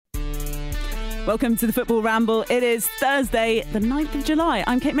Welcome to the Football Ramble. It is Thursday, the 9th of July.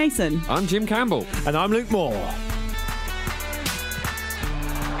 I'm Kate Mason. I'm Jim Campbell. And I'm Luke Moore.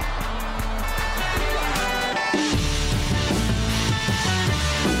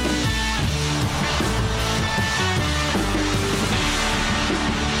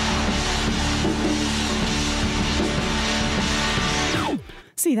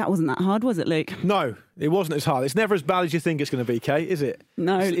 See, that wasn't that hard, was it, Luke? No, it wasn't as hard. It's never as bad as you think it's going to be, Kate, is it?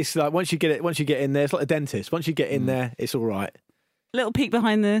 No. It's like once you get in there, it's like a dentist. Once you get in there, it's all right. Little peek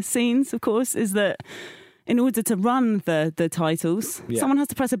behind the scenes, of course, is that in order to run the titles, someone has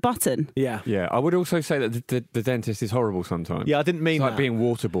to press a button. Yeah. Yeah, I would also say that the dentist is horrible sometimes. Yeah, I didn't mean it's like that. being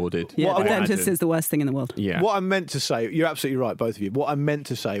waterboarded. Yeah, the dentist is the worst thing in the world. Yeah. What I meant to say, you're absolutely right, both of you. What I meant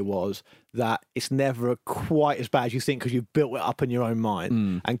to say was that it's never quite as bad as you think because you've built it up in your own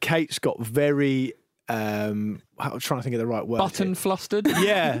mind. And Kate's got very... I'm trying to think of the right word. Button flustered?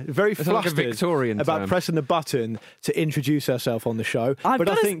 Yeah, very It's flustered like a Victorian about term. pressing the button to introduce herself on the show. But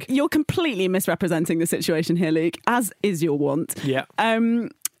I think you're completely misrepresenting the situation here, Luke, as is your want. Yeah.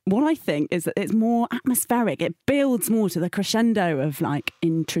 What I think is that it's more atmospheric. It builds more to the crescendo of like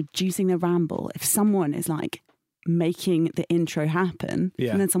introducing the ramble. If someone is like making the intro happen,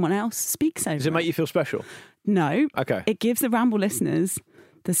 and then someone else speaks over. Does it make you feel special? No. Okay. It gives the ramble listeners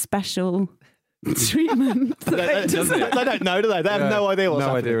the special treatment. They don't know, do they? They have no idea what's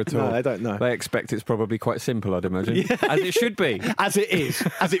happening. No idea at all. No, they don't know. They expect it's probably quite simple, I'd imagine. As it should be. As it is.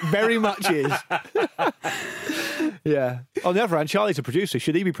 As it very much is. Yeah. On the other hand, Charlie's a producer.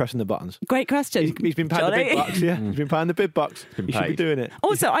 Should he be pressing the buttons? Great question. He's been paying the big bucks, yeah. He's been paying the big bucks. He should be doing it.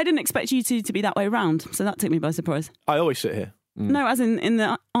 Also, I didn't expect you to be that way round, so that took me by surprise. I always sit here. No, as in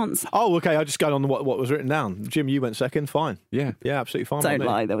the answer. Oh, okay. I just go on what was written down. Jim, you went second. Fine. Yeah. Yeah, absolutely fine. Don't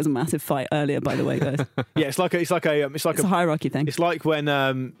lie. There was a massive fight earlier, by the way, guys. Yeah, it's like a hierarchy thing. It's like when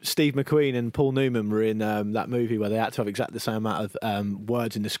Steve McQueen and Paul Newman were in that movie where they had to have exactly the same amount of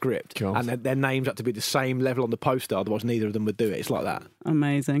words in the script, God. and their names had to be the same level on the poster, otherwise neither of them would do it. It's like that.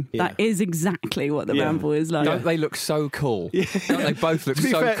 Amazing. Yeah. That is exactly what the ramble is like. Don't they look so cool? Yeah. Don't they both look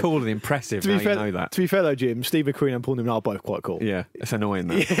so fair, cool and impressive? To be Now fair, you know that. To be fair though, Jim, Steve McQueen and Paul Newman are both quite cool. Yeah, it's annoying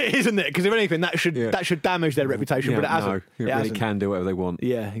that. Yeah, isn't it? Because if anything, that should damage their reputation, but it hasn't. No, it really hasn't. can do whatever they want.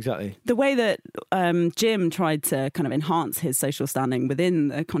 Yeah, exactly. The way that Jim tried to kind of enhance his social standing within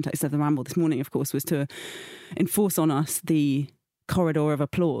the context of the ramble this morning, of course, was to enforce on us the corridor of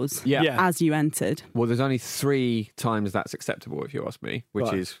applause as you entered. Well, there's only 3 times that's acceptable, if you ask me,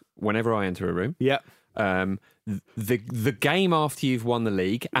 which is whenever I enter a room. Yeah. The game after you've won the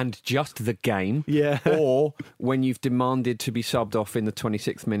league and just the game, or when you've demanded to be subbed off in the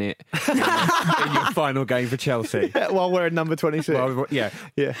 26th minute in your final game for Chelsea. While we're in number 26. Well, yeah.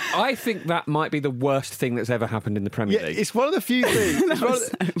 I think that might be the worst thing that's ever happened in the Premier League. It's one of the few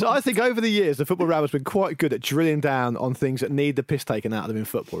things. So I think over the years, the Football Ramble has been quite good at drilling down on things that need the piss taken out of them in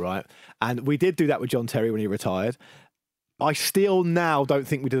football, right? And we did do that with John Terry when he retired. I still now don't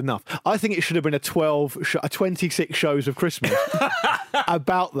think we did enough. I think it should have been a 26 shows of Christmas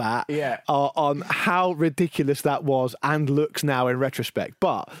about that, on how ridiculous that was and looks now in retrospect.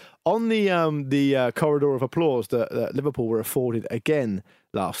 But on the corridor of applause that Liverpool were afforded again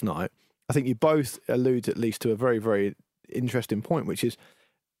last night, I think you both allude at least to a very, very interesting point, which is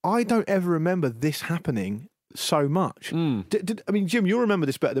I don't ever remember this happening so much. I mean, Jim, you'll remember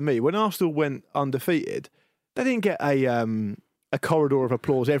this better than me. When Arsenal went undefeated, they didn't get a corridor of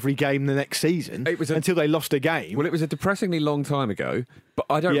applause every game the next season until they lost a game. Well, it was a depressingly long time ago, but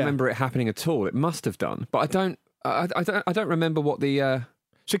I don't remember it happening at all. It must have done, but I don't remember what the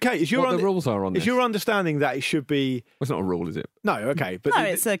So, Kate, the rules are on this. Is your understanding that it should be... Well, it's not a rule, is it? No, okay. But no,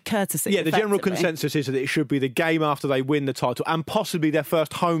 it's a courtesy. Yeah, the general consensus is that it should be the game after they win the title and possibly their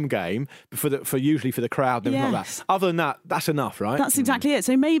first home game for usually for the crowd and everything like that. Other than that, that's enough, right? That's exactly it.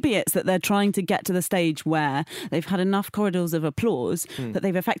 So maybe it's that they're trying to get to the stage where they've had enough corridors of applause that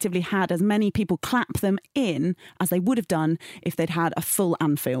they've effectively had as many people clap them in as they would have done if they'd had a full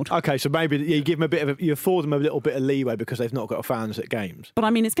Anfield. Okay, so maybe you give them you afford them a little bit of leeway because they've not got fans at games. But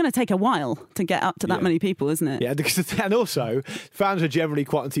I mean, it's going to take a while to get up to that many people, isn't it? Yeah, and also fans are generally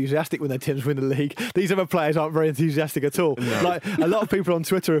quite enthusiastic when their teams win the league. These other players aren't very enthusiastic at all. No. Like a lot of people on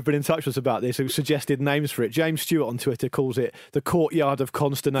Twitter have been in touch with us about this, who've suggested names for it. James Stewart on Twitter calls it the courtyard of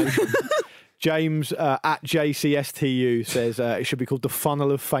consternation. James at JCSTU says it should be called the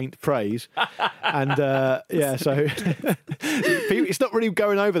funnel of faint praise. And so it's not really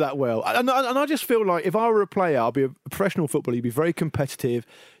going over that well. And I just feel like if I were a player, I'd be a professional footballer, you'd be very competitive,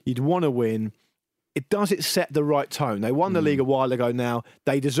 you'd want to win. Does it set the right tone? They won the league a while ago now.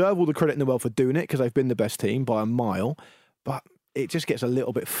 They deserve all the credit in the world for doing it because they've been the best team by a mile. But it just gets a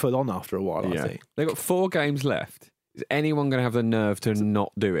little bit full on after a while, I think. They've got 4 games left. Is anyone going to have the nerve to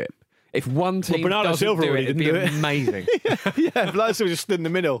not do it? If one team doesn't do it, it'd be amazing. Bernardo Silva just stood in the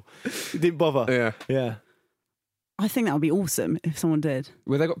middle. He didn't bother. Yeah. I think that would be awesome if someone did.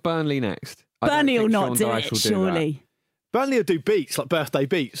 Well, they've got Burnley next. Burnley will not do it, surely. Burnley will do beats, like birthday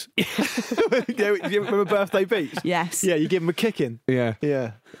beats. You remember birthday beats? Yes. Yeah, you give them a kicking.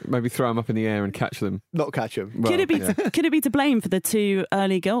 Yeah. Maybe throw them up in the air and catch them. Not catch them. Well, could it be to blame for the 2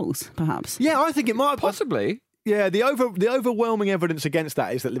 early goals, perhaps? Yeah, I think it might. Possibly. Yeah, the overwhelming evidence against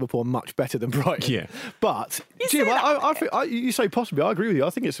that is that Liverpool are much better than Brighton. Yeah. But, Jim, I think you say possibly. I agree with you. I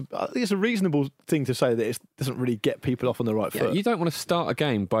think it's a reasonable thing to say that it doesn't really get people off on the right foot. You don't want to start a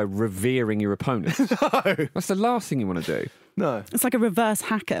game by revering your opponents. No. That's the last thing you want to do. No. It's like a reverse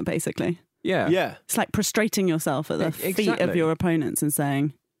hacker, basically. Yeah. It's like prostrating yourself at the feet of your opponents and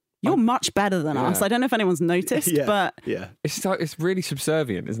saying, you're much better than us. I don't know if anyone's noticed, but... Yeah. It's really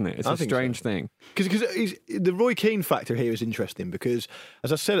subservient, isn't it? It's a strange thing. Because the Roy Keane factor here is interesting because,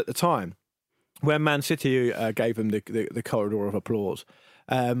 as I said at the time, when Man City gave him the corridor of applause,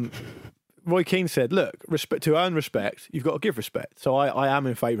 Roy Keane said, look, to earn respect, you've got to give respect. So I am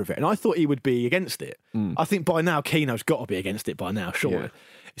in favour of it. And I thought he would be against it. I think by now, Keano's got to be against it by now, surely. Yeah.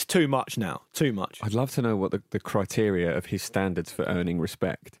 It's too much now. Too much. I'd love to know what the criteria of his standards for earning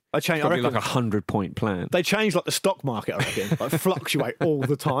respect. Probably like a 100-point plan. They change like the stock market, I reckon. Like fluctuate all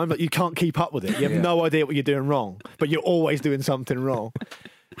the time. Like you can't keep up with it. You have no idea what you're doing wrong, but you're always doing something wrong.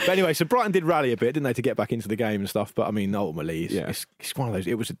 But anyway, so Brighton did rally a bit, didn't they, to get back into the game and stuff? But I mean, ultimately, it's one of those.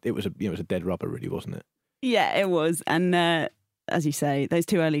 It was a dead rubber, really, wasn't it? Yeah, it was. And as you say, those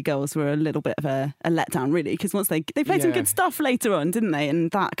 2 early goals were a little bit of a letdown, really, because once they played some good stuff later on, didn't they?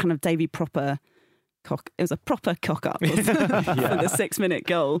 And that kind of Davy it was a proper cock up for the 6-minute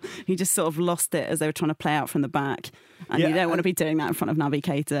goal. He just sort of lost it as they were trying to play out from the back. And you don't want to be doing that in front of Naby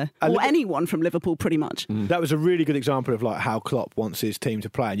Keita or anyone from Liverpool, pretty much. That was a really good example of like how Klopp wants his team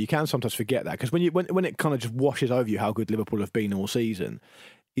to play, and you can sometimes forget that because when it kind of just washes over you how good Liverpool have been all season,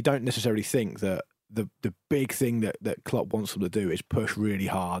 you don't necessarily think that the big thing that Klopp wants them to do is push really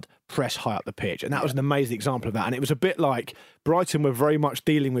hard, press high up the pitch. And that was an amazing example of that. And it was a bit like Brighton were very much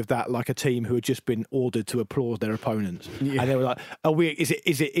dealing with that like a team who had just been ordered to applaud their opponents. Yeah. And they were like, is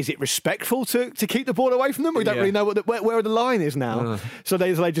it respectful to keep the ball away from them? We don't really know where the line is now. So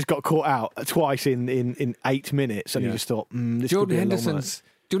they just got caught out twice in 8 minutes. And you just thought, this could be a long night.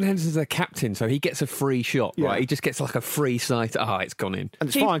 Jordan Henderson's the captain, so he gets a free shot, right? He just gets like a free sight. It's gone in. And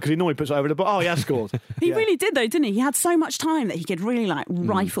it's fine because he normally puts it over the bar. He has scored. He really did, though, didn't he? He had so much time that he could really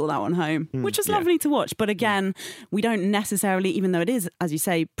rifle that one home, which was lovely to watch. But again, we don't necessarily, even though it is, as you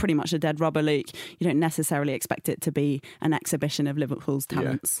say, pretty much a dead rubber, Luke, you don't necessarily expect it to be an exhibition of Liverpool's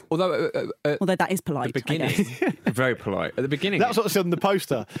talents. Although that is polite. At the beginning, very polite. At the beginning. That's what it said on the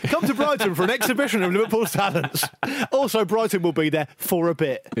poster. Come to Brighton for an exhibition of Liverpool's talents. Also, Brighton will be there for a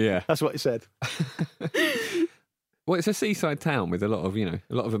bit. Yeah. That's what it said. Well, it's a seaside town with a lot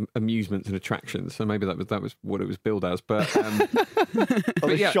of amusements and attractions. So maybe that was what it was billed as. But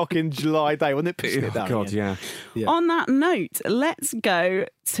shocking July day, wasn't it? Pissing it down. God, yeah. On that note, let's go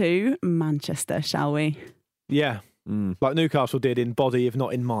to Manchester, shall we? Yeah, like Newcastle did in body, if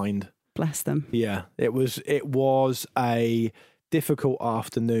not in mind. Bless them. Yeah, it was a difficult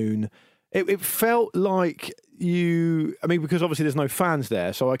afternoon. It felt like because obviously there's no fans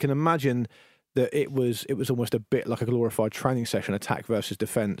there, so I can imagine that it was almost a bit like a glorified training session, attack versus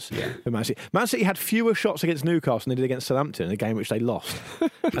defence for Man City. Man City had fewer shots against Newcastle than they did against Southampton in a game which they lost,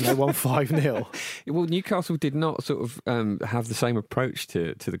 and they won 5-0. Well, Newcastle did not sort of have the same approach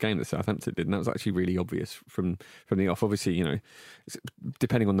to the game that Southampton did, and that was actually really obvious from the off. Obviously,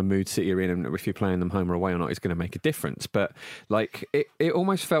 depending on the mood City you're in and if you're playing them home or away or not, it's going to make a difference. But like it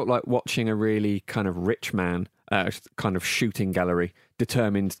almost felt like watching a really kind of rich man kind of shooting gallery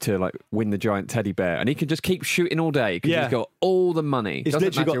determined to like win the giant teddy bear, and he can just keep shooting all day because he's got all the money.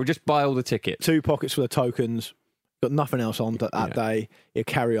 Doesn't matter, he'll just buy all the tickets. 2 pockets full of tokens. Got nothing else on that day. You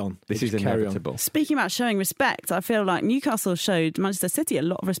carry on. This is inevitable. Speaking about showing respect, I feel like Newcastle showed Manchester City a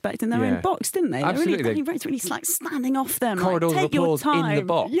lot of respect in their own box, didn't they? Absolutely. They really like standing off them. Corridors like, of take your applause time. in the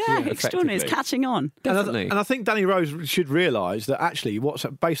box. Yeah, extraordinary. It's catching on. Definitely. And I think Danny Rose should realise that actually,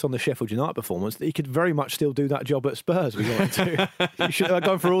 based on the Sheffield United performance, that he could very much still do that job at Spurs. We wanted to. He should have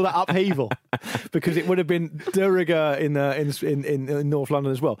gone for all that upheaval because it would have been de rigueur in North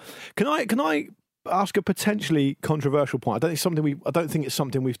London as well. Can I ask a potentially controversial point? I don't think it's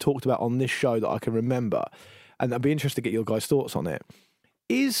something we've talked about on this show that I can remember, and I'd be interested to get your guys' thoughts on it.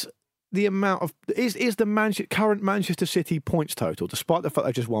 Is the amount of is the current Manchester City points total, despite the fact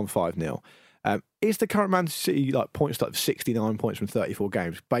they just won 5-0, Is the current Man City points 69 points from 34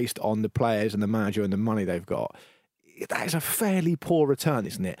 games based on the players and the manager and the money they've got? That is a fairly poor return,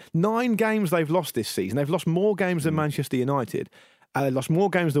 isn't it? 9 games they've lost this season. They've lost more games than Manchester United. They've lost more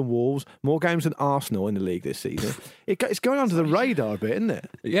games than Wolves, more games than Arsenal in the league this season. It's going under the radar a bit, isn't it?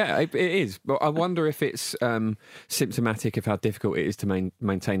 Yeah, it is. But I wonder if it's symptomatic of how difficult it is to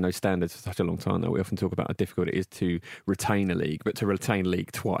maintain those standards for such a long time. Though we often talk about how difficult it is to retain a league, but to retain a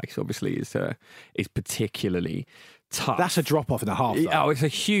league twice, obviously, is particularly tough. That's a drop-off in the half. Oh, it's a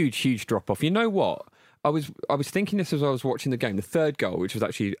huge drop-off. You know what? I was thinking this as I was watching the game. The third goal, which was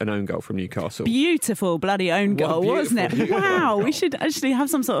actually an own goal from Newcastle. Beautiful bloody own goal, wasn't it? Wow, we should actually have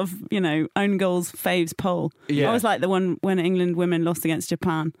some sort of, own goals faves poll. Yeah. I was like the one when England women lost against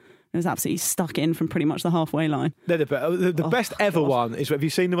Japan. It was absolutely stuck in from pretty much the halfway line. The best ever one is, have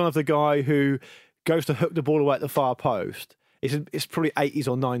you seen the one of the guy who goes to hook the ball away at the far post? It's probably 80s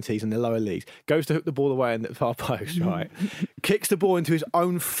or 90s in the lower leagues. Goes to hook the ball away in the far post, right? Kicks the ball into his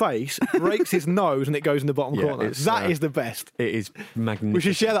own face, breaks his nose, and it goes in the bottom corner. That is the best. It is magnificent. We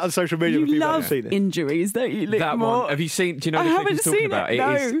should share that on social media if people haven't seen it. Injuries, don't you? That one. Have you seen? Do you know the clip he's talking about?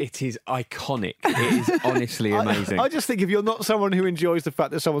 No. It is iconic. It is honestly amazing. I just think if you're not someone who enjoys the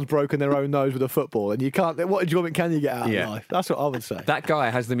fact that someone's broken their own nose with a football, and you can't, what enjoyment can you get out of life? That's what I would say. That guy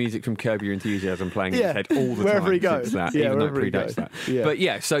has the music from Curb Your Enthusiasm playing in his head all the time. Wherever he goes. Even though it predates that. Yeah.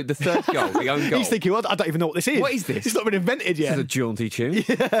 But so the third goal, the own goal. He's thinking, I don't even know what this is. What is this? It's not been invented yet. This is a jaunty tune.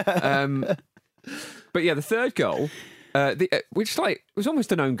 Yeah. But the third goal, which was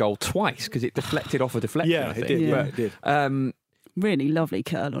almost an own goal twice because it deflected off a deflection. Yeah, I think. it did. Really lovely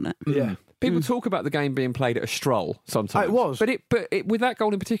curl on it. Yeah. People talk about the game being played at a stroll sometimes. It was. But it with that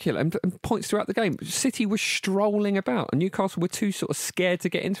goal in particular, and points throughout the game, City was strolling about and Newcastle were too sort of scared to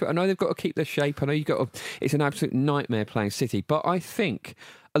get into it. I know they've got to keep their shape. I know it's an absolute nightmare playing City. But I think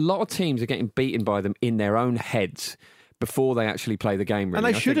a lot of teams are getting beaten by them in their own heads before they actually play the game. Really.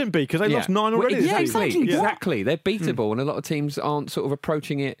 And they shouldn't be, because they lost 9 already. Exactly. They're beatable, and a lot of teams aren't sort of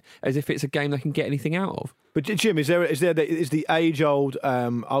approaching it as if it's a game they can get anything out of. But Jim, is the age-old,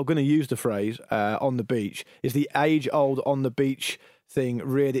 I'm going to use the phrase, on the beach, is the age-old on the beach thing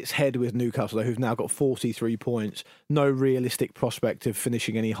reared its head with Newcastle, who've now got 43 points, no realistic prospect of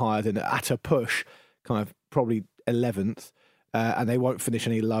finishing any higher than, at a push, kind of probably 11th, and they won't finish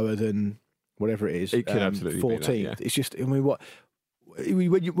any lower than whatever it is. It could absolutely 14th. Be that, yeah. It's just, I mean,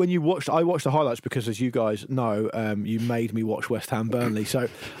 when you watched, I watched the highlights because, as you guys know, you made me watch West Ham Burnley. So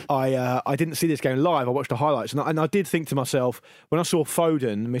I didn't see this game live. I watched the highlights, and I did think to myself, when I saw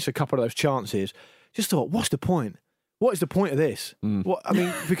Foden miss a couple of those chances, just thought, what's the point? What is the point of this? What, I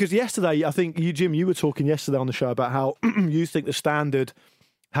mean, because yesterday, I think Jim, you were talking yesterday on the show about how you think the standard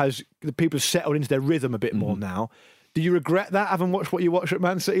the people have settled into their rhythm a bit more now. Do you regret that, having watched what you watched at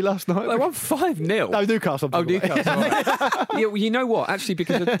Man City last night? They won 5-0. No, Newcastle. Oh, Newcastle. Yeah, well, you know what? Actually,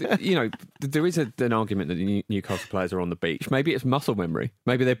 because there is an argument that the Newcastle players are on the beach. Maybe it's muscle memory.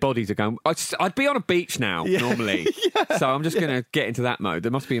 Maybe their bodies are going, I'd be on a beach now, normally. So I'm just going to get into that mode.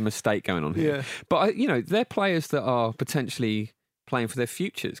 There must be a mistake going on here. Yeah. But, they're players that are potentially playing for their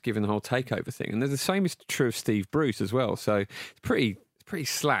futures, given the whole takeover thing. And the same is true of Steve Bruce as well. So it's pretty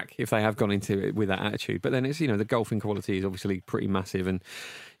slack if they have gone into it with that attitude. But then it's, the golfing quality is obviously pretty massive, and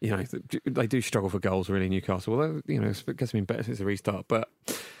they do struggle for goals really, Newcastle. Although it gets been better since the restart. But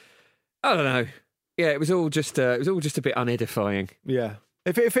I don't know. Yeah, it was all just a bit unedifying. Yeah.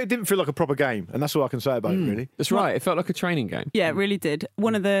 If it didn't feel like a proper game, and that's all I can say about it, really. That's right. It felt like a training game. Yeah, it really did.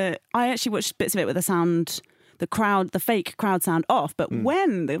 I actually watched bits of it with the sound, the fake crowd sound off. But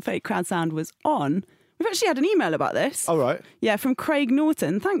when the fake crowd sound was on, we've actually had an email about this. All right. Yeah, from Craig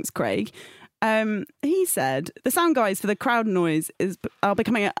Norton. Thanks, Craig. He said the sound guys for the crowd noise are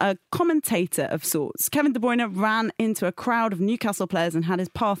becoming a commentator of sorts. Kevin De Bruyne ran into a crowd of Newcastle players and had his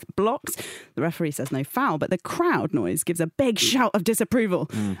path blocked. The referee says no foul, but the crowd noise gives a big shout of disapproval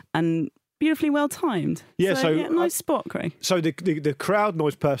and beautifully well timed. Yeah, nice spot, Craig. So the crowd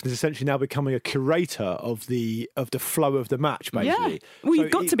noise person is essentially now becoming a curator of the flow of the match, basically. Yeah. Well, you've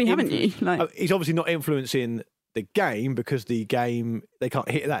got to be, haven't you? He's obviously not influencing the game, because the game, they can't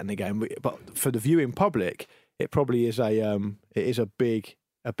hit that in the game. But for the viewing public, it probably is a big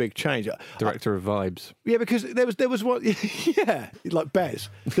change. Director of vibes. Yeah, because there was one. Yeah, like Bez,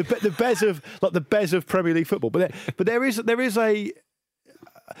 the Bez of Premier League football. But there is a.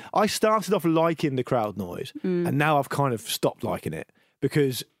 I started off liking the crowd noise, and now I've kind of stopped liking it,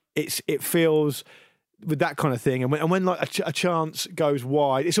 because it feels with that kind of thing, and when like a chance goes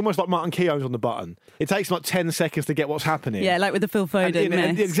wide, it's almost like Martin Keown's on the button. It takes like 10 seconds to get what's happening. Yeah, like with the Phil Foden.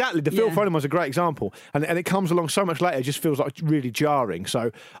 And exactly, the Phil Foden was a great example, and it comes along so much later. It just feels like really jarring.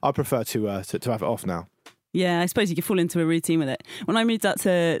 So I prefer to have it off now. Yeah, I suppose you could fall into a routine with it. When I moved out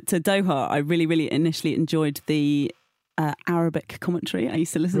to Doha, I really, really initially enjoyed the Arabic commentary. I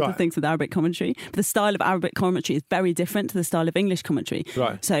used to listen to things with Arabic commentary. But the style of Arabic commentary is very different to the style of English commentary.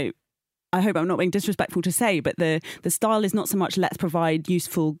 Right. So I hope I'm not being disrespectful to say, but the style is not so much let's provide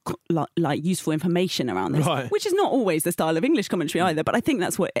useful information around this, which is not always the style of English commentary either. But I think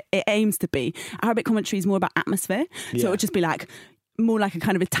that's what it aims to be. Arabic commentary is more about atmosphere. So it would just be like, more like a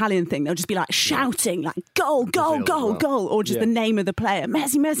kind of Italian thing. They'll just be like shouting like goal, or just the name of the player,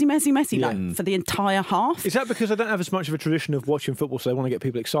 Messi, like for the entire half. Is that because I don't have as much of a tradition of watching football, so they want to get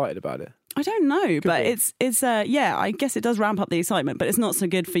people excited about it? I don't know, but it's I guess it does ramp up the excitement, but it's not so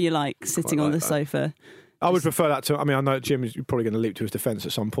good for you like sitting on the sofa. I would prefer that to. I mean, I know Jim is probably going to leap to his defence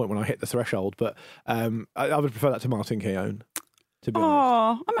at some point when I hit the threshold, but I would prefer that to Martin Keown. To be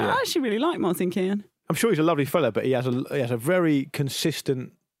honest, I actually really like Martin Keown. I'm sure he's a lovely fella, but he has a very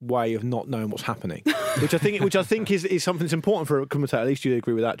consistent way of not knowing what's happening, which I think is something that's important for a commentator. At least you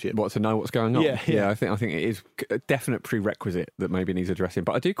agree with that, Jim. What, to know what's going on? Yeah. I think it is a definite prerequisite that maybe needs addressing.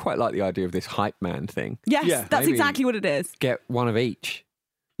 But I do quite like the idea of this hype man thing. Yes, that's exactly what it is. Get one of each.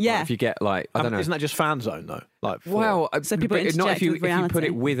 Yeah. Like if you get like, I don't know. Isn't that just fan zone though? So people not if you put it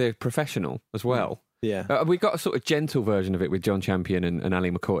reality. with a professional as well. Yeah. We've got a sort of gentle version of it with John Champion and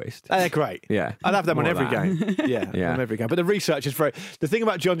Ali McCoist. They're great. Yeah. I'd have them on every game. Yeah. On every game. But the research is the thing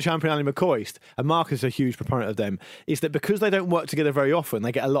about John Champion and Ali McCoist, and Mark is a huge proponent of them, is that because they don't work together very often,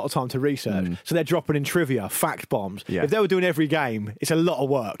 they get a lot of time to research. So they're dropping in trivia, fact bombs. Yeah. If they were doing every game, it's a lot of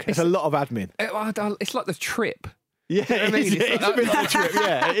work. It's a lot of admin. It's like the trip. Yeah, you know what I mean? it's a bit like the trip.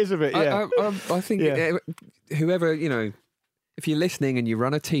 Yeah, it is a bit, yeah. I think whoever, if you're listening and you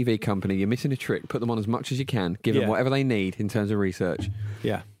run a TV company, you're missing a trick, put them on as much as you can, give them whatever they need in terms of research.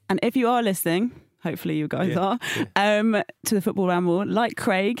 Yeah. And if you are listening, hopefully you guys are, to the Football Ramble, like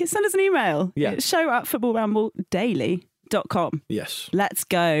Craig, send us an email. Yeah. show@footballrambledaily.com. Yes. Let's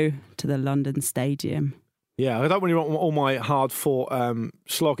go to the London Stadium. Yeah, I don't really want all my hard-fought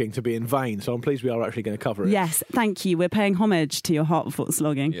slogging to be in vain, so I'm pleased we are actually going to cover it. Yes, thank you. We're paying homage to your hard-fought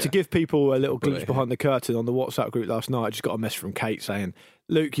slogging. To give people a little glimpse behind the curtain, on the WhatsApp group last night, I just got a message from Kate saying,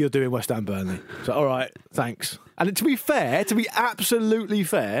 Luke, you're doing West Ham Burnley. So, all right, thanks. And to be absolutely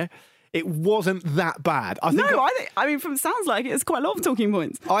fair, it wasn't that bad. I think from sounds like it's quite a lot of talking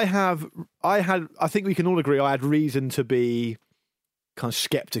points. I think we can all agree I had reason to be kind of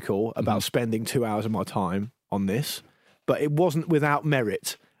sceptical about spending 2 hours of my time on this, but it wasn't without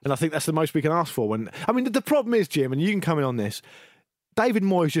merit, and I think that's the most we can ask for. The problem is, Jim, and you can come in on this, David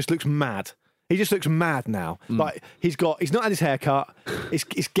Moyes just looks mad. He just looks mad now. Like he's not had his haircut.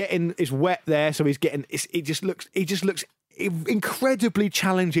 It's wet there, so he just looks incredibly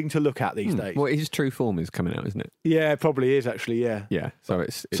challenging to look at these days. Well, his true form is coming out, isn't it? Yeah, it probably is actually. Yeah. So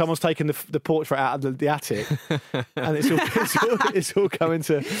it's someone's taken the portrait out of the attic, and it's all coming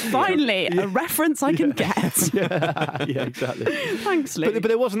to finally a reference I can get. Yeah, exactly. Thanks, Luke. But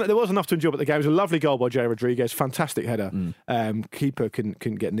there was enough to enjoy at the game. It was a lovely goal by Jay Rodriguez, fantastic header. Keeper couldn't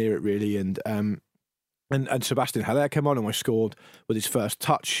get near it really, and Sebastian Haller came on and we scored with his first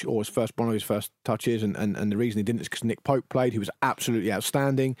touch, or one of his first touches, and the reason he didn't is because Nick Pope played, who was absolutely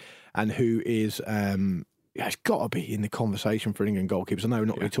outstanding, and who is he's got to be in the conversation for England goalkeepers. I know we're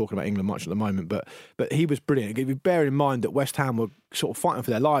not really talking about England much at the moment, but he was brilliant. Bear in mind that West Ham were sort of fighting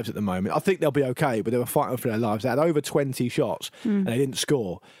for their lives at the moment. I think they'll be okay, but they were fighting for their lives. They had over 20 shots and they didn't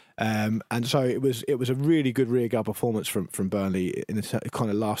score. And so it was a really good rearguard performance from Burnley in a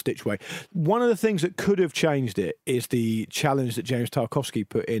kind of last ditch way. One of the things that could have changed it is the challenge that James Tarkowski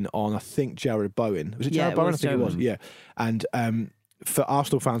put in on, I think, Jared Bowen. Was it Jared Bowen? I think it was. Yeah. And for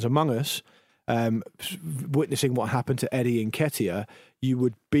Arsenal fans among us, witnessing what happened to Eddie Nketiah, you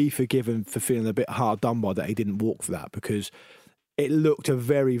would be forgiven for feeling a bit hard done by that he didn't walk for that, because it looked a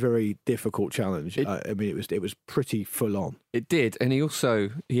very, very difficult challenge. It was pretty full on. It did, and he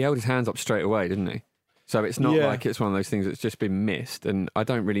held his hands up straight away, didn't he? So it's not like it's one of those things that's just been missed, and I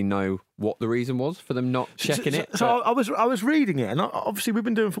don't really know what the reason was for them not checking it. So I was reading it, and obviously we've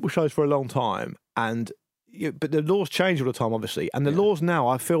been doing football shows for a long time, but the laws change all the time, obviously, and the laws now,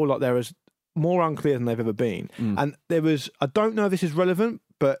 I feel like they're as more unclear than they've ever been. And I don't know if this is relevant,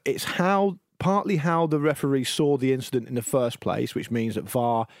 but it's partly how the referee saw the incident in the first place, which means that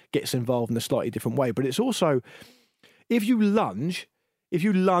VAR gets involved in a slightly different way. But it's also, if you lunge, if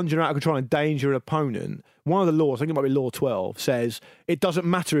you lunge and are out of control and endanger an opponent, one of the laws, I think it might be Law 12, says it doesn't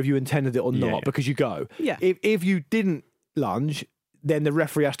matter if you intended it or not because you go. Yeah. If you didn't lunge, then the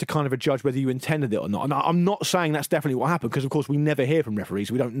referee has to kind of judge whether you intended it or not. And I'm not saying that's definitely what happened, because, of course, we never hear from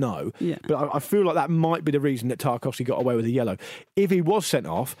referees. We don't know. Yeah. But I feel like that might be the reason that Tarkowski got away with a yellow. If he was sent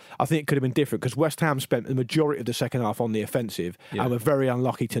off, I think it could have been different, because West Ham spent the majority of the second half on the offensive and were very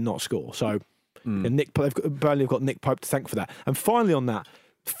unlucky to not score. So Burnley have got Nick Pope to thank for that. And finally on that,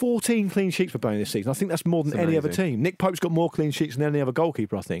 14 clean sheets for Burnley this season. I think that's more than any other team. Nick Pope's got more clean sheets than any other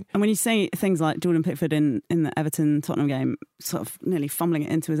goalkeeper, I think. And when you say things like Jordan Pickford in the Everton-Tottenham game, sort of nearly fumbling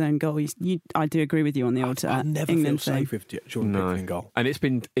it into his own goal, I do agree with you on the old I never England feel thing. safe with Jordan Pickford in goal. And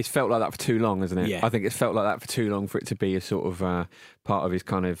it's felt like that for too long, hasn't it? Yeah. I think it's felt like that for too long for it to be a sort of part of his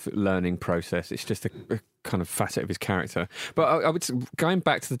kind of learning process. It's just a kind of facet of his character. But I would, going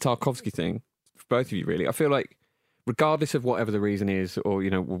back to the Tarkowski thing, for both of you really, I feel like regardless of whatever the reason is, or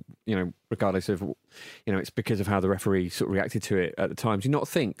regardless of it's because of how the referee sort of reacted to it at the time, do you not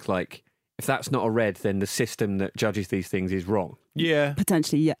think, like, if that's not a red, then the system that judges these things is wrong? Yeah.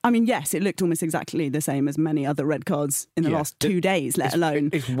 Potentially, yeah. I mean, yes, it looked almost exactly the same as many other red cards in the last 2 days, let alone.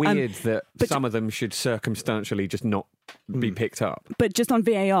 It's weird that some of them should circumstantially just not be picked up. But just on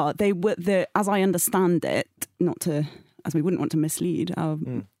VAR, they were as I understand it, as we wouldn't want to mislead our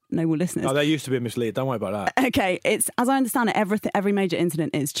noble listeners. Oh, they used to be a mislead. Don't worry about that. Okay, it's as I understand it, every major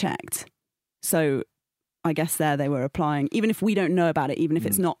incident is checked. So I guess they were applying, even if we don't know about it, even if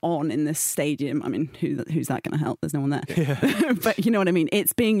it's not on in this stadium. I mean, who's that going to help? There's no one there. Yeah. But you know what I mean?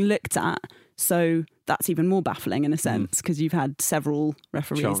 It's being looked at. So that's even more baffling in a sense, because you've had several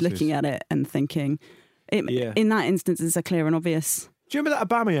referees looking at it and thinking, in that instance, it's a clear and obvious. Do you remember that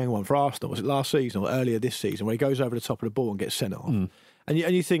Aubameyang one for Arsenal? Was it last season or earlier this season, where he goes over the top of the ball and gets sent off? And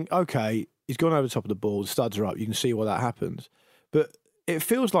you think, okay, he's gone over the top of the ball, the studs are up, you can see why that happens. But it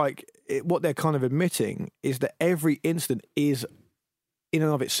feels like what they're kind of admitting is that every incident is, in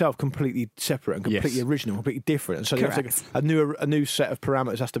and of itself, completely separate and completely original, completely different. And so you have to, a new set of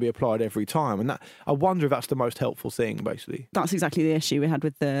parameters has to be applied every time. And that, I wonder if that's the most helpful thing, basically. That's exactly the issue we had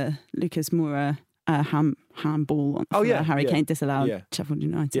with the Lucas Moura handball on Harry Kane disallowed Sheffield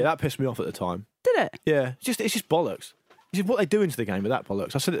United. Yeah, that pissed me off at the time. Did it? Yeah, it's just bollocks. It's what they do into the game with that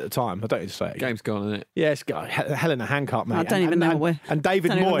bollocks. I said it at the time. I don't need to say it again. Game's gone, isn't it? Yeah, it's got hell in a handcart, mate. I don't even know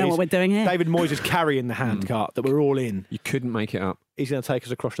what we're doing here. David Moyes is carrying the handcart that we're all in. You couldn't make it up. He's going to take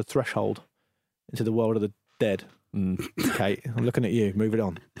us across the threshold into the world of the dead. Kate, I'm looking at you. Move it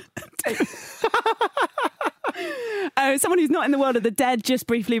on. Someone who's not in the world of the dead, just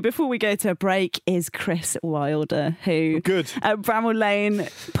briefly before we go to a break, is Chris Wilder, who at Bramall Lane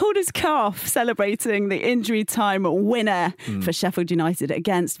pulled his calf celebrating the injury time winner for Sheffield United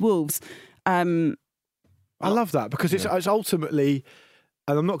against Wolves. I love that, because it's ultimately,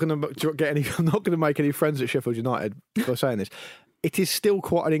 and I'm not going to make any friends at Sheffield United for saying this. It is still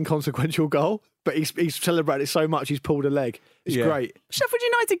quite an inconsequential goal, but he's celebrated so much he's pulled a leg. It's great. Sheffield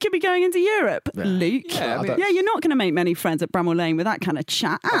United could be going into Europe, Luke. Yeah, you're not going to make many friends at Bramall Lane with that kind of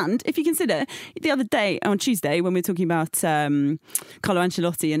chat. And if you consider the other day, on Tuesday, when we were talking about Carlo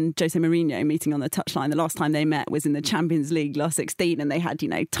Ancelotti and Jose Mourinho meeting on the touchline, the last time they met was in the Champions League last 16, and they had,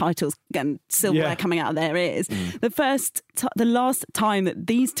 titles and silverware coming out of their ears. The last time that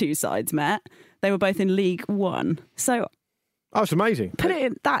these two sides met, they were both in League One. So... Oh, it's amazing. Put it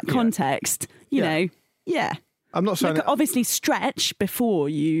in that context, you know, I'm not saying... obviously stretch before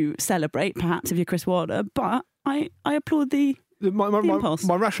you celebrate, perhaps, if you're Chris Wilder, but I applaud the impulse.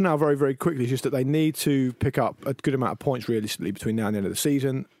 My rationale very, very quickly is just that they need to pick up a good amount of points realistically between now and the end of the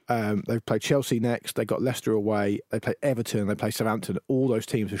season. They've played Chelsea next, they got Leicester away, they play Everton, they play Southampton. All those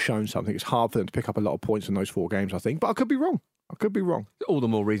teams have shown something. It's hard for them to pick up a lot of points in those 4 games, I think, but I could be wrong. All the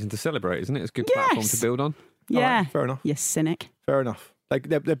more reason to celebrate, isn't it? It's a good platform to build on. Yeah, right, fair enough. You cynic. Fair enough.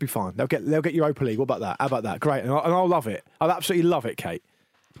 They'll be fine. They'll get Europa League. What about that? How about that? Great, and I'll love it. I'll absolutely love it, Kate.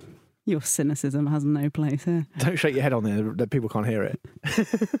 Your cynicism has no place here. Don't shake your head on there. That people can't hear it.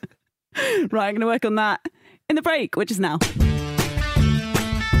 Right, I'm going to work on that in the break, which is now.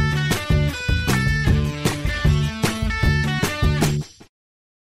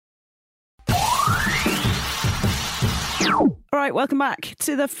 All right, welcome back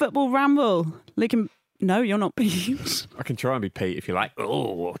to the Football Ramble. No, you're not Pete. I can try and be Pete if you like.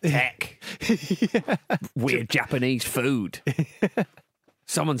 Oh, tech. Weird Japanese food.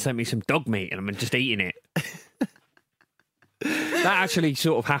 Someone sent me some dog meat and I'm just eating it. That actually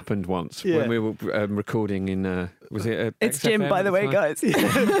sort of happened once when we were recording in, was it It's XFM Jim, by the way, guys.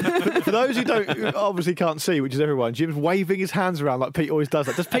 For those who obviously can't see, which is everyone, Jim's waving his hands around like Pete always does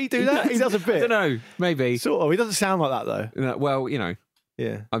that. Does Pete do that? He does a bit. I don't know, maybe. Sort of. He doesn't sound like that, though. Well,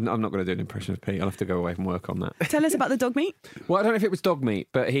 Yeah. I'm not going to do an impression of Pete. I'll have to go away and work on that. Tell us about the dog meat. Well, I don't know if it was dog meat,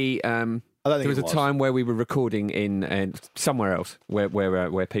 but he. There was a time where we were recording in somewhere else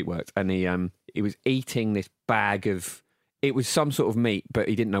where Pete worked, and he was eating this bag of. It was some sort of meat, but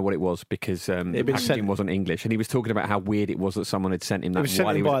he didn't know what it was because the packaging wasn't English, and he was talking about how weird it was that someone had sent him that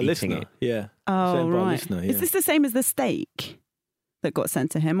while he was eating it. Yeah. Oh, right. Is this the same as the steak that got sent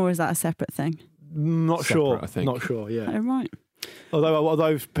to him, or is that a separate thing? Not sure. I think. Not sure. Yeah. Oh, right.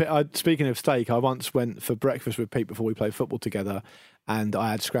 Although speaking of steak, I once went for breakfast with Pete before we played football together, and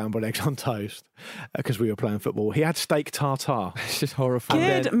I had scrambled eggs on toast because we were playing football. He had steak tartare. It's just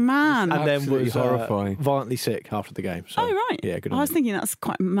horrifying. Good man. And then was horrifying. Violently sick after the game. So, oh, right. Yeah, good. I was thinking that's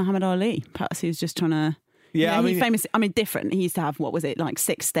quite Muhammad Ali. Perhaps he was just trying to. Yeah, I mean, different. He used to have, what was it, like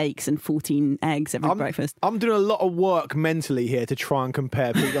 6 steaks and 14 eggs every breakfast. I'm doing a lot of work mentally here to try and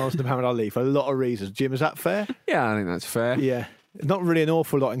compare Pete Donaldson to Muhammad Ali for a lot of reasons. Jim, is that fair? Yeah, I think that's fair. Yeah. Not really an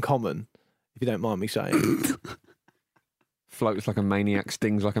awful lot in common, if you don't mind me saying. Floats like a maniac,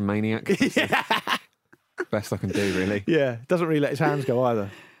 stings like a maniac. Yeah. Best I can do, really. Yeah, doesn't really let his hands go either.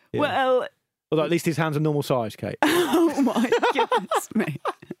 Yeah. Well... Although at least his hands are normal size, Kate. Oh, my goodness me.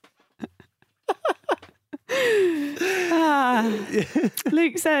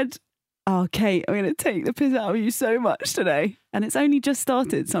 Luke said, "Oh, Kate, I'm going to take the piss out of you so much today." And it's only just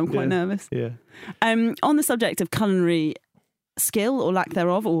started, so I'm quite nervous. Yeah. On the subject of culinary skill or lack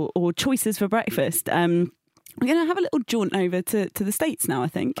thereof, or choices for breakfast, we're going to have a little jaunt over to the States now, I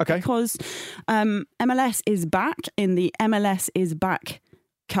think. Okay. Because MLS is back in the MLS is back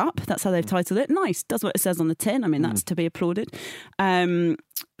Cup. That's how they've titled it. Nice. Does what it says on the tin. I mean, that's to be applauded.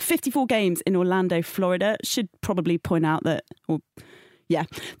 54 games in Orlando, Florida. Should probably point out that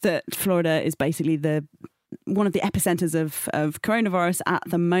Florida is basically one of the epicenters of coronavirus at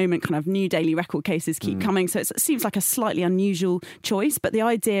the moment. Kind of new daily record cases keep coming, so it seems like a slightly unusual choice, but the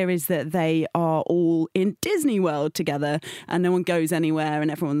idea is that they are all in Disney World together and no one goes anywhere and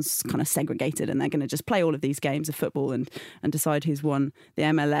everyone's kind of segregated, and they're going to just play all of these games of football and decide who's won the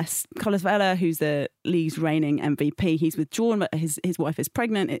MLS. Carlos Vela, who's the league's reigning MVP, he's withdrawn, but his wife is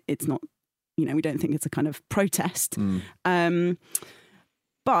pregnant. It's not, we don't think it's a kind of protest.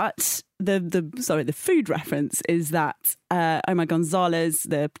 But the food reference is that Omar Gonzalez,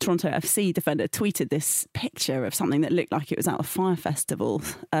 the Toronto FC defender, tweeted this picture of something that looked like it was out of Fire Festival,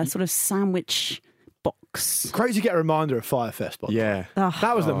 a sort of sandwich box. Crazy to get a reminder of Fire Festival. Yeah.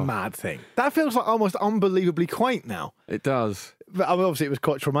 That was the mad thing. That feels like almost unbelievably quaint now. It does. But obviously, it was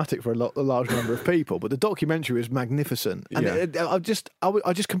quite traumatic for a large number of people. But the documentary was magnificent, and I just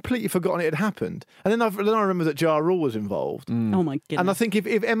completely forgotten it had happened. And then I remember that Ja Rule was involved. Oh my goodness! And I think if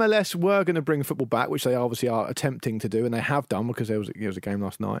MLS were going to bring football back, which they obviously are attempting to do, and they have done because there was a game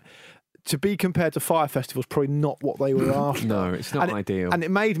last night, to be compared to Fire Festival is probably not what they were after. No, it's not ideal. And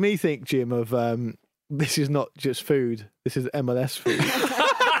it made me think, Jim, of this is not just food. This is MLS food.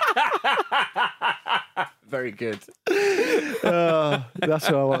 Very good. That's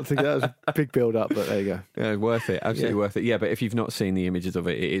what I want to think. That was a big build up, but there you go. Yeah, worth it. Absolutely worth it. Yeah, but if you've not seen the images of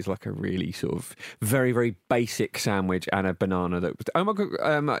it, it is like a really sort of very, very basic sandwich and a banana that was. Oh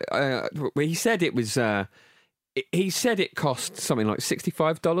my God! He said it was. He said it cost something like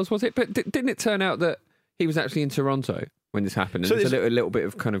 $65, was it? But didn't it turn out that he was actually in Toronto when this happened? And so there's a little bit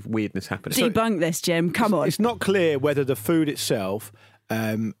of kind of weirdness happening. Debunk this, Jim. Come on. It's not clear whether the food itself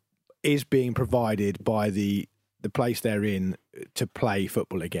is being provided by the place they're in to play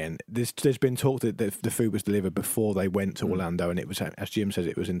football again. There's been talk that the food was delivered before they went to Orlando, and it was, as Jim says,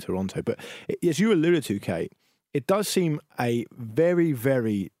 it was in Toronto. But as you alluded to, Kate, it does seem a very,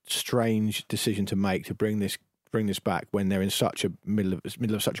 very strange decision to make to bring this back when they're in such a middle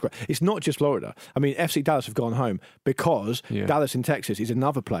of such a. It's not just Florida. I mean, FC Dallas have gone home because Dallas in Texas is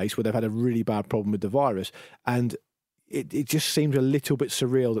another place where they've had a really bad problem with the virus, and it just seems a little bit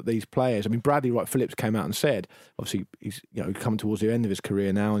surreal that these players. I mean, Bradley Wright Phillips came out and said, obviously he's coming towards the end of his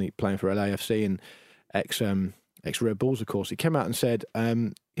career now, and he's playing for LAFC and ex Red Bulls, of course. He came out and said,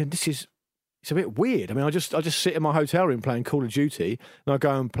 it's a bit weird. I mean, I just sit in my hotel room playing Call of Duty, and I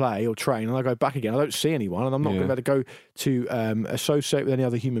go and play or train, and I go back again. I don't see anyone, and I'm not going to be able to go to associate with any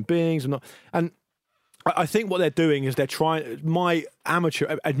other human beings. And I think what they're doing is they're trying. My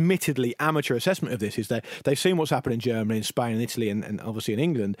admittedly amateur assessment of this is they've seen what's happened in Germany, in Spain, and Italy, and obviously in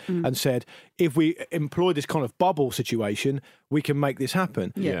England, and said, if we employ this kind of bubble situation, we can make this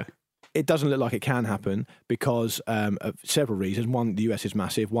happen. Yeah. It doesn't look like it can happen because of several reasons. One, the US is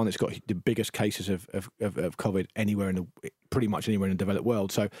massive. One, it's got the biggest cases of COVID pretty much anywhere in the developed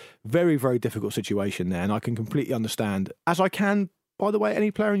world. So very, very difficult situation there. And I can completely understand, as I can, by the way, any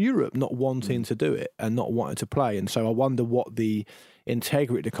player in Europe not wanting to do it and not wanting to play. And so I wonder what the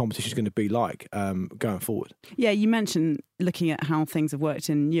integrity the competition is going to be like going forward. Yeah, you mentioned looking at how things have worked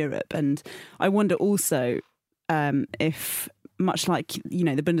in Europe, and I wonder also if, much like, you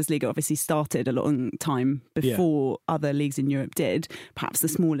know, the Bundesliga obviously started a long time before other leagues in Europe did, perhaps the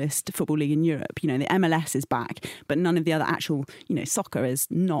smallest football league in Europe, you know, the MLS is back, but none of the other actual, you know, soccer is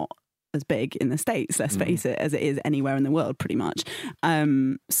not as big in the States, let's face it, as it is anywhere in the world pretty much.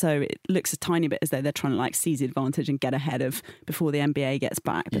 So it looks a tiny bit as though they're trying to like seize the advantage and get ahead of before the NBA gets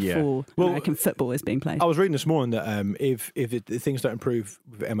back, before American football is being played. I was reading this morning that if things don't improve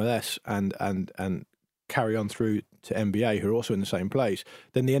with MLS and carry on through to NBA, who are also in the same place,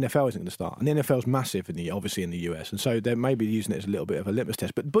 then the NFL isn't going to start. And the NFL's massive obviously in the US, and so they're maybe using it as a little bit of a litmus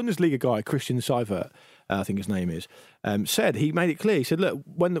test. But Bundesliga guy Christian Seifert, I think his name is, said, he made it clear. He said, look,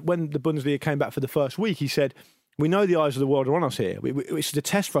 when the Bundesliga came back for the first week, he said, we know the eyes of the world are on us here. It's a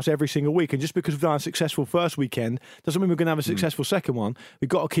test for us every single week. And just because we've done a successful first weekend doesn't mean we're going to have a successful second one. We've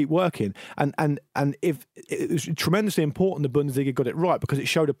got to keep working. And if it was tremendously important the Bundesliga got it right, because it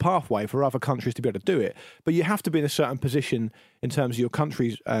showed a pathway for other countries to be able to do it. But you have to be in a certain position in terms of your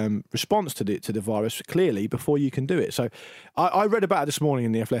country's response to the virus, clearly, before you can do it. So I read about it this morning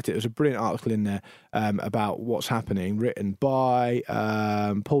in The Athletic. There's a brilliant article in there about what's happening, written by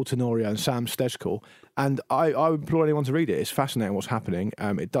Paul Tenorio and Sam Stejskal. And I implore anyone to read it. It's fascinating what's happening.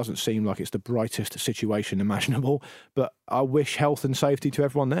 It doesn't seem like it's the brightest situation imaginable, but I wish health and safety to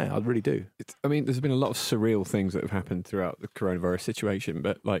everyone there. I really do. I mean, there's been a lot of surreal things that have happened throughout the coronavirus situation,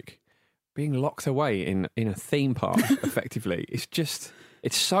 but like being locked away in a theme park, effectively,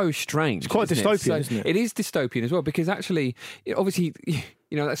 it's so strange. It's quite dystopian, isn't it? It is dystopian as well, because actually, obviously,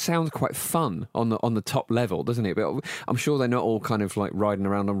 you know, that sounds quite fun on the top level, doesn't it? But I'm sure they're not all kind of like riding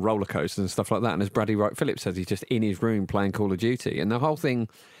around on roller coasters and stuff like that. And as Bradley Wright Phillips says, he's just in his room playing Call of Duty, and the whole thing.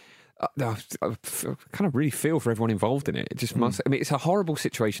 I kind of really feel for everyone involved in it. It just must. I mean, it's a horrible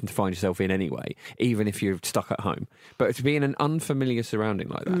situation to find yourself in anyway, even if you're stuck at home. But to be in an unfamiliar surrounding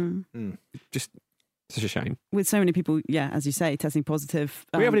like that, just such a shame. With so many people, as you say, testing positive.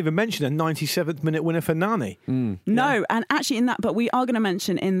 We haven't even mentioned a 97th minute winner for Nani. No, and actually in that, but we are going to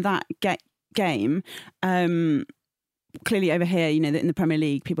mention in that game. Clearly over here, you know, in the Premier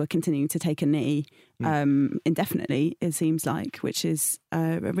League, people are continuing to take a knee indefinitely, it seems like, which is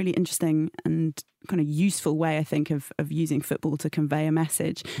a really interesting and kind of useful way, I think, of using football to convey a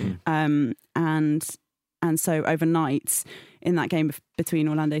message. And so overnight, in that game between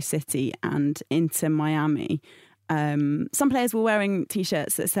Orlando City and Inter Miami, some players were wearing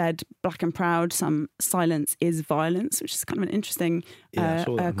T-shirts that said "Black and Proud." Some "Silence is Violence," which is kind of an interesting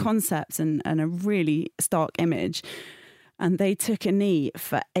concept and a really stark image. And they took a knee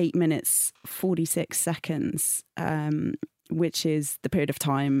for 8 minutes, 46 seconds, which is the period of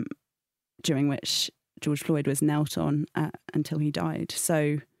time during which George Floyd was knelt on until he died.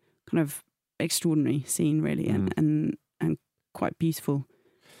 So kind of extraordinary scene, really, and quite beautiful.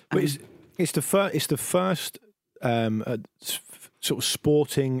 But it's the first sort of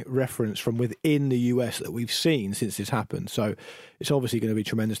sporting reference from within the US that we've seen since this happened. So it's obviously going to be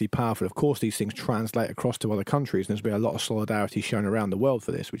tremendously powerful. Of course, these things translate across to other countries, and there's been a lot of solidarity shown around the world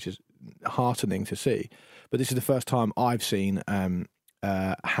for this, which is heartening to see. But this is the first time I've seen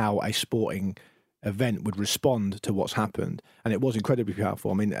how a sporting event would respond to what's happened, and it was incredibly powerful.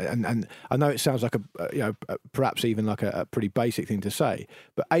 I mean, and I know it sounds like perhaps even like a pretty basic thing to say,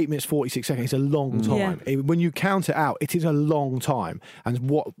 but 8 minutes 46 seconds is a long time. When you count it out, it is a long time, and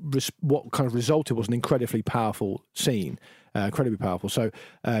what kind of resulted was an incredibly powerful scene, incredibly powerful. So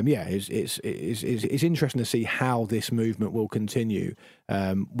it's interesting to see how this movement will continue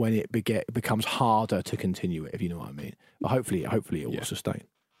when it becomes harder to continue it, if you know what I mean. But hopefully it will sustain.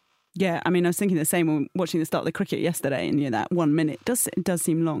 Yeah, I mean, I was thinking the same when watching the start of the cricket yesterday, and that 1 minute does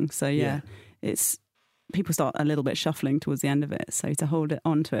seem long. So it's people start a little bit shuffling towards the end of it. So to hold it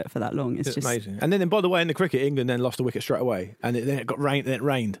onto it for that long, it's just amazing. And then, by the way, in the cricket, England then lost a wicket straight away, and then it got rained. And it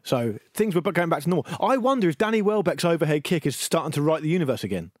rained, so things were going back to normal. I wonder if Danny Welbeck's overhead kick is starting to right the universe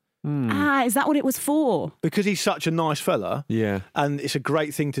again. Is that what it was for? Because he's such a nice fella, and it's a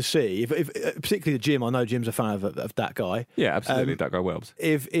great thing to see. If particularly the Jim, I know Jim's a fan of that guy. Yeah, absolutely, that guy Welbs.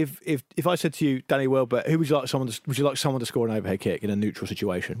 If I said to you, Danny Welbeck, would you like someone to score an overhead kick in a neutral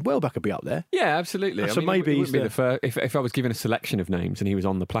situation? Welbeck would be up there. Yeah, absolutely. So maybe it would be the first. If I was given a selection of names and he was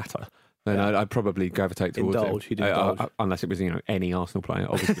on the platter, then I'd probably gravitate towards him. Unless it was any Arsenal player,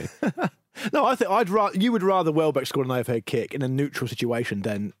 obviously. No, I think you would rather Welbeck score an overhead kick in a neutral situation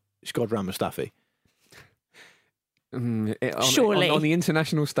than Shkodran Mustafi. Surely. On the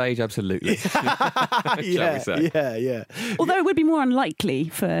international stage, absolutely. Yeah. Although it would be more unlikely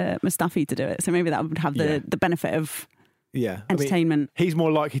for Mustafi to do it, so maybe that would have the benefit of entertainment. He's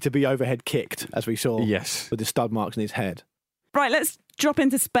more likely to be overhead kicked, as we saw Yes. with the stud marks in his head. Right, let's drop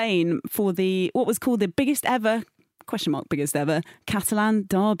into Spain for what was called the biggest ever, biggest ever, Catalan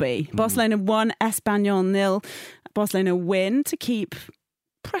derby. Barcelona 1, Espanyol 0. Barcelona win to keep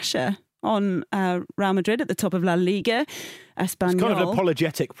pressure on Real Madrid at the top of La Liga. Espanyol. It's kind of an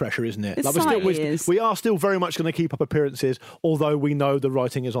apologetic pressure, isn't it? It We are still very much going to keep up appearances, although we know the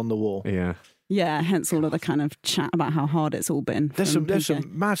writing is on the wall. Yeah. Yeah, hence all of the kind of chat about how hard it's all been. There's some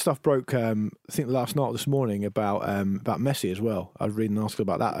mad stuff broke, I think last night or this morning about Messi as well. I was reading an article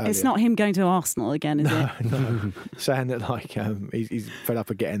about that earlier. It's not him going to Arsenal again, is it? No. Saying that he's fed up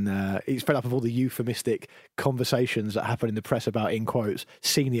of he's fed up of all the euphemistic conversations that happen in the press about, in quotes,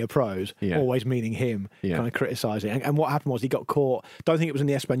 senior pros, always meaning him, kind of criticising. And what happened was he got caught. Don't think it was in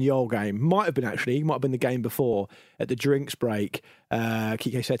the Espanyol game. Might have been actually. Might have been the game before at the drinks break.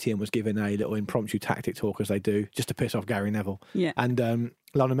 Quique Setien was given a little impromptu tactic talk, as they do, just to piss off Gary Neville. Yeah. And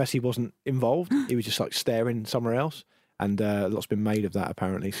Lionel Messi wasn't involved. He was just like staring somewhere else. And lots been made of that,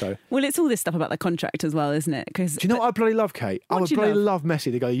 apparently. So, well, it's all this stuff about the contract as well, isn't it? Because do you know what I bloody love, Kate? I would bloody love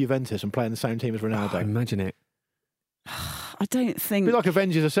Messi to go to Juventus and play in the same team as Ronaldo. Oh, imagine it. I don't think... It'd be like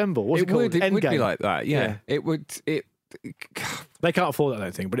Avengers Assemble. What's it called? It would be like that, yeah. It would... They can't afford that, I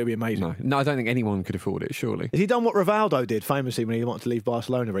don't think, but it'd be amazing. No, I don't think anyone could afford it, surely. Has he done what Rivaldo did famously when he wanted to leave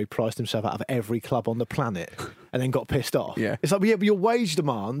Barcelona, where he priced himself out of every club on the planet and then got pissed off? Yeah. It's like, but your wage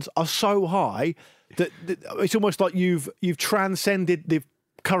demands are so high that it's almost like you've transcended the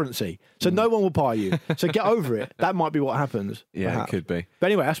currency. So no one will buy you. So get over it. That might be what happens. Yeah, perhaps. It could be. But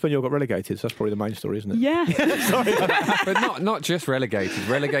anyway, Espanyol got relegated, so that's probably the main story, isn't it? Yeah. Sorry. But not just relegated.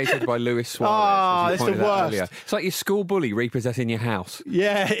 Relegated by Luis Suarez. It's the worst. Earlier. It's like your school bully repossessing your house.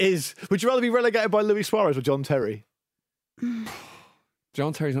 Yeah, it is. Would you rather be relegated by Luis Suarez or John Terry?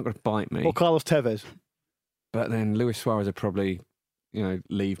 John Terry's not going to bite me. Or Carlos Tevez? But then Luis Suarez would probably,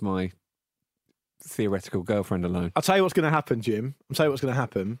 leave my theoretical girlfriend alone. I'll tell you what's going to happen, Jim. I'll tell you what's going to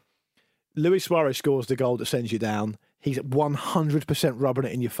happen. Luis Suarez scores the goal that sends you down. He's 100% rubbing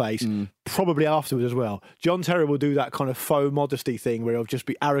it in your face, probably afterwards as well. John Terry will do that kind of faux modesty thing where he'll just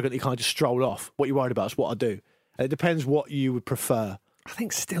be arrogantly kind of just stroll off. What you worried about is what I do. And it depends what you would prefer. I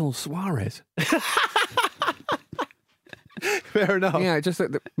think still Suarez. Fair enough. Yeah, just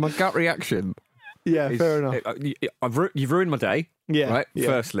my gut reaction. Yeah, fair enough. You've ruined my day. Yeah. Right. Yeah.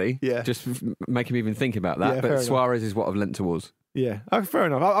 Firstly, just making me even think about that. Yeah, but Suarez is what I've lent towards. Yeah, fair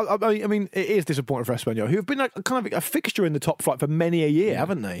enough. I mean, it is disappointing for Espanyol, who've been like kind of a fixture in the top flight for many a year,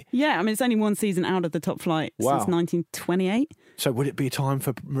 haven't they? Yeah, I mean, it's only one season out of the top flight since 1928. So would it be time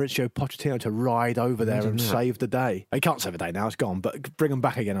for Mauricio Pochettino to ride over there and save the day? He can't save the day now, it's gone, but bring them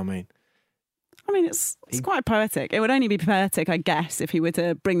back again, I mean. It's quite poetic. It would only be poetic, I guess, if he were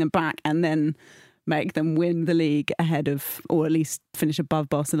to bring them back and then make them win the league ahead of, or at least finish above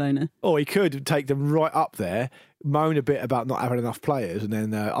Barcelona. Or he could take them right up there, moan a bit about not having enough players, and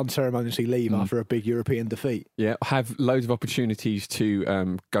then unceremoniously leave after a big European defeat. Yeah, have loads of opportunities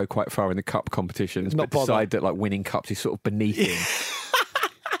to go quite far in the cup competitions, but decide that winning cups is sort of beneath him.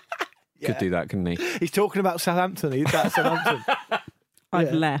 Could do that, couldn't he? He's talking about Southampton. He's at Southampton.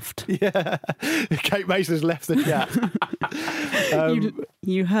 I've left. Yeah. Kate Mason's left the chat.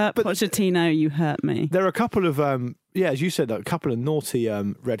 You hurt Pochettino, you hurt me. There are a couple of, as you said, a couple of naughty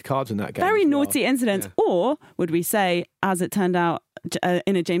red cards in that game. Very naughty incidents. Yeah. Or, would we say, as it turned out,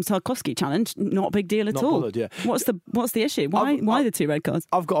 in a James Tarkowski challenge, not a big deal at all. Bothered, yeah. What's the issue? Why the two red cards?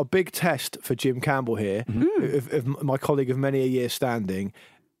 I've got a big test for Jim Campbell here, of my colleague of many a year standing.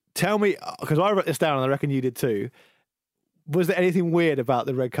 Tell me, because I wrote this down and I reckon you did too, was there anything weird about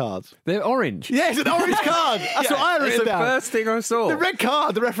the red cards? They're orange. Yeah, it's an orange card. That's what I wrote down. The first thing I saw. The red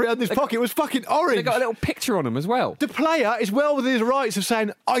card the referee had in his pocket was fucking orange. They got a little picture on them as well. The player is well within his rights of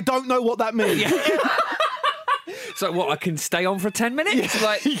saying, I don't know what that means. So what, I can stay on for 10 minutes?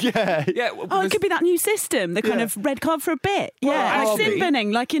 Yeah. It could be that new system, the kind of red card for a bit. Like sin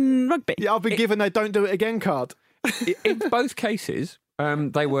binning, like in rugby. Yeah, I've been given they don't do it again card. In both cases,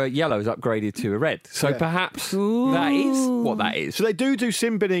 they were yellows upgraded to a red. So perhaps that is what that is. So they do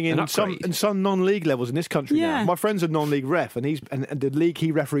sin binning in some non-league levels in this country now. My friend's a non-league ref, and the league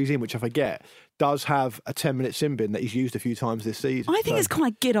he referees in, which I forget, does have a 10-minute sin bin that he's used a few times this season. I think it's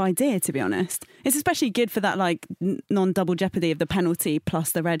quite a good idea, to be honest. It's especially good for that non-double jeopardy of the penalty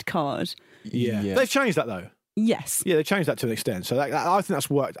plus the red card. Yeah. They've changed that though. Yes. Yeah, they changed that to an extent. So I think that's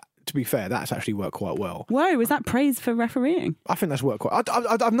worked to be fair, that's actually worked quite well. Whoa, is that praise for refereeing? I think that's worked quite.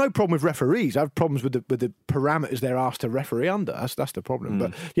 I have no problem with referees. I have problems with the parameters they're asked to referee under. That's the problem.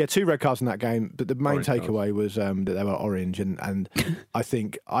 But yeah, 2 red cards in that game. But the main takeaway was that they were orange, and I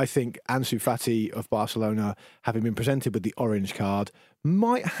think Ansu Fati of Barcelona, having been presented with the orange card,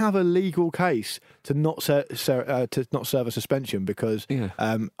 might have a legal case to not serve a suspension because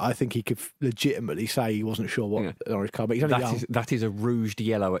I think he could legitimately say he wasn't sure what an orange card. But he's only young. That is a rouged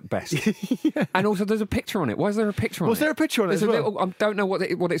yellow at best. And also, there's a picture on it. Why is there a picture on it? Was there a picture on it? I don't know what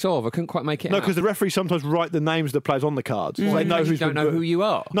it's of. I couldn't quite make it out. No, because the referees sometimes write the names of the players on the cards. So they know who you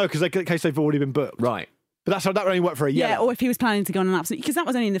are. No, because in case they've already been booked. Right. But that would only work for a yellow. Yeah, or if he was planning to go on an absolute... Because that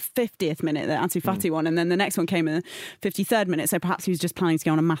was only in the 50th minute that Ansu Fati won, and then the next one came in the 53rd minute, so perhaps he was just planning to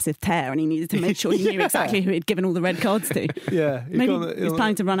go on a massive tear and he needed to make sure he knew exactly who he'd given all the red cards to. Yeah. Maybe he was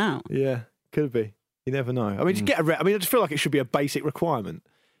planning to run out. Yeah, could be. You never know. I mean, just get a red... I mean, I just feel like it should be a basic requirement.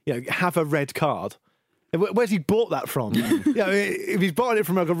 Have a red card. Where's he bought that from? If he's buying it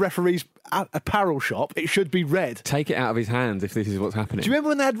from a referee's apparel shop, it should be red. Take it out of his hands if this is what's happening. Do you remember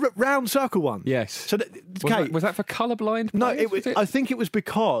when they had round circle one? Yes. So was that for colourblind? No, I think it was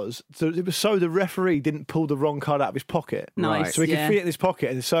because so the referee didn't pull the wrong card out of his pocket. Nice. So he could fit it in his pocket,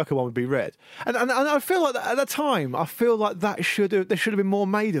 and the circle one would be red. And I feel like that, at the time, I feel like there should have been more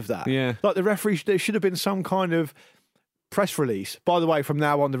made of that. Yeah. Like the referee, there should have been some kind of press release. By the way, from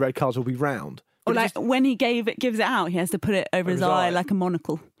now on, the red cards will be round. Or when he gives it out, he has to put it over his eye like a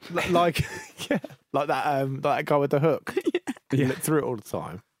monocle. Like that guy with the hook. He looked through it all the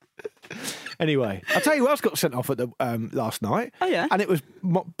time. Anyway, I'll tell you who else got sent off at the last night. Oh, yeah. And it was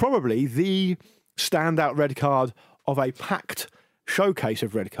probably the standout red card of a packed showcase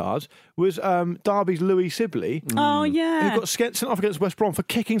of red cards was Derby's Louis Sibley. Oh, yeah. Who got sent off against West Brom for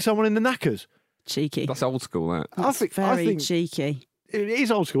kicking someone in the knackers. Cheeky. That's old school, that. I think cheeky. It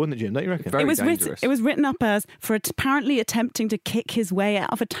is old school, isn't it, Jim? Don't you reckon? Very dangerous. It was written up as for apparently attempting to kick his way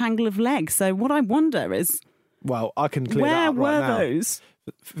out of a tangle of legs. So what I wonder is... Well, I can clear that up right now. Where were those?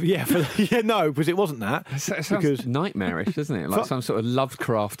 Yeah, no, because it wasn't that. It sounds nightmarish, doesn't it? Like some sort of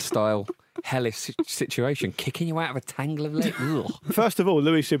Lovecraft-style hellish situation, kicking you out of a tangle of legs. First of all,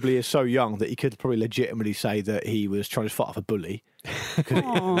 Louis Sibley is so young that he could probably legitimately say that he was trying to fight off a bully. Because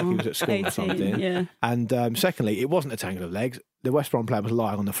he was at school 18, or something. Yeah. And secondly, it wasn't a tangle of legs. The West Brom player was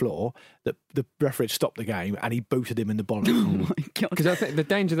lying on the floor. The referee had stopped the game and he booted him in the bonnet. Oh my God. Because I think the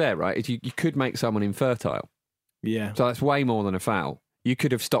danger there, right, is you could make someone infertile. Yeah. So that's way more than a foul. You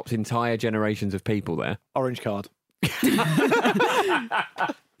could have stopped entire generations of people there. Orange card.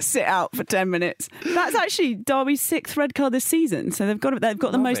 Sit out for 10 minutes. That's actually Derby's 6th red card this season. So they've got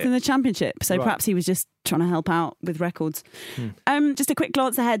the most in the Championship. So perhaps he was just trying to help out with records. Just a quick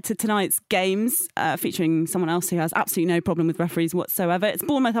glance ahead to tonight's games, featuring someone else who has absolutely no problem with referees whatsoever. It's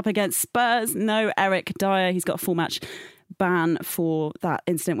Bournemouth up against Spurs. No Eric Dyer. He's got a full match ban for that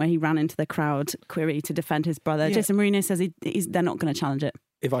incident where he ran into the crowd query to defend his brother. Yeah. Jason Mourinho says they're not going to challenge it.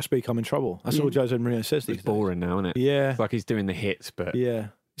 If I speak, I'm in trouble. That's all Jose Mourinho says these days. It's boring now, isn't it? Yeah. It's like he's doing the hits, but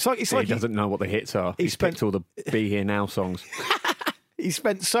it's like he doesn't know what the hits are. He's picked all the Be Here Now songs. He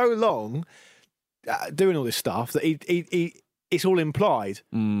spent so long doing all this stuff that he it's all implied.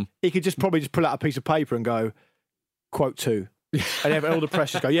 He could probably just pull out a piece of paper and go, quote 2. And all the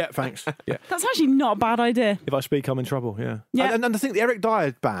press just go, yeah, thanks. Yeah, that's actually not a bad idea. If I speak, I'm in trouble. Yeah. And I think the Eric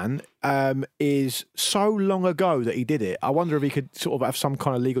Dyer ban is so long ago that he did it. I wonder if he could sort of have some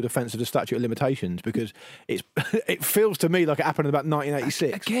kind of legal defence of the statute of limitations, because it feels to me like it happened in about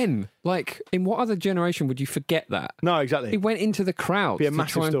 1986. Again, like in what other generation would you forget that? No, exactly. He went into the crowd. Be a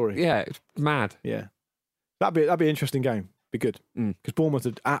massive story. Yeah, it's mad. Yeah, that'd be an interesting game. Be good, because Bournemouth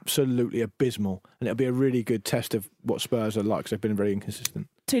are absolutely abysmal, and it'll be a really good test of what Spurs are like, because they've been very inconsistent.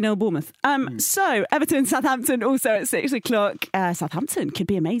 2-0 Bournemouth. So Everton Southampton also at 6 o'clock. Southampton could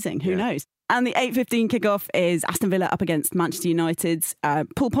be amazing. Who knows? And the 8:15 kickoff is Aston Villa up against Manchester United.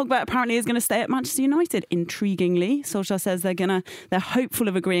 Paul Pogba apparently is going to stay at Manchester United. Intriguingly, Solskjaer says they're hopeful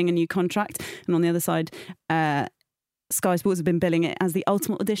of agreeing a new contract. And on the other side, Sky Sports have been billing it as the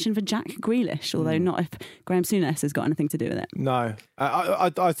ultimate audition for Jack Grealish, although not if Graham Souness has got anything to do with it. No,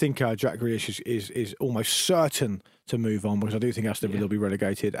 I think Jack Grealish is almost certain to move on, because I do think Aston Villa will be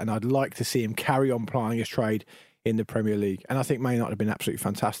relegated, and I'd like to see him carry on plying his trade in the Premier League. And I think Man United have been absolutely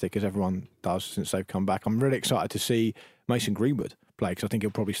fantastic, as everyone does since they've come back. I'm really excited to see Mason Greenwood play, because I think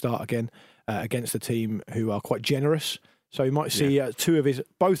he'll probably start again against a team who are quite generous. So you might see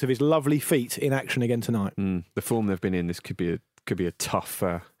both of his lovely feet in action again tonight. The form they've been in, this could be a tough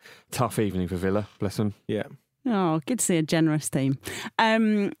evening for Villa. Bless them. Yeah. Oh, good to see a generous team,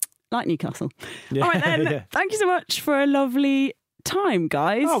 like Newcastle. Yeah. All right then. Thank you so much for a lovely time,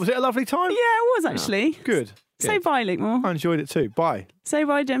 guys. Oh, was it a lovely time? Yeah, it was actually. Oh, good. Say bye, Luke Moore. I enjoyed it too. Bye. Say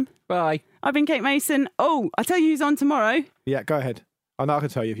bye, Jim. Bye. I've been Kate Mason. Oh, I'll tell you who's on tomorrow. Yeah, go ahead. I know I can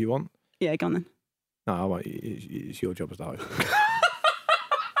tell you if you want. Yeah, go on then. No, I won't. It's your job as the host.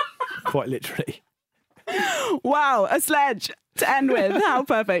 Quite literally. Wow, a sledge to end with. How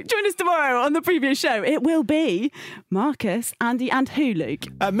perfect. Join us tomorrow on the previous show. It will be Marcus, Andy, and who, Luke?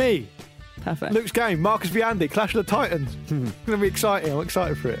 Me. Perfect. Luke's game, Marcus v Andy, Clash of the Titans. It's going to be exciting. I'm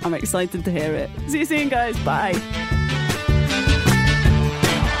excited for it. I'm excited to hear it. See you soon, guys. Bye.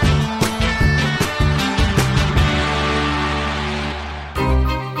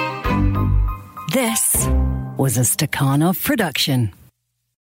 This was a Stakhanov production.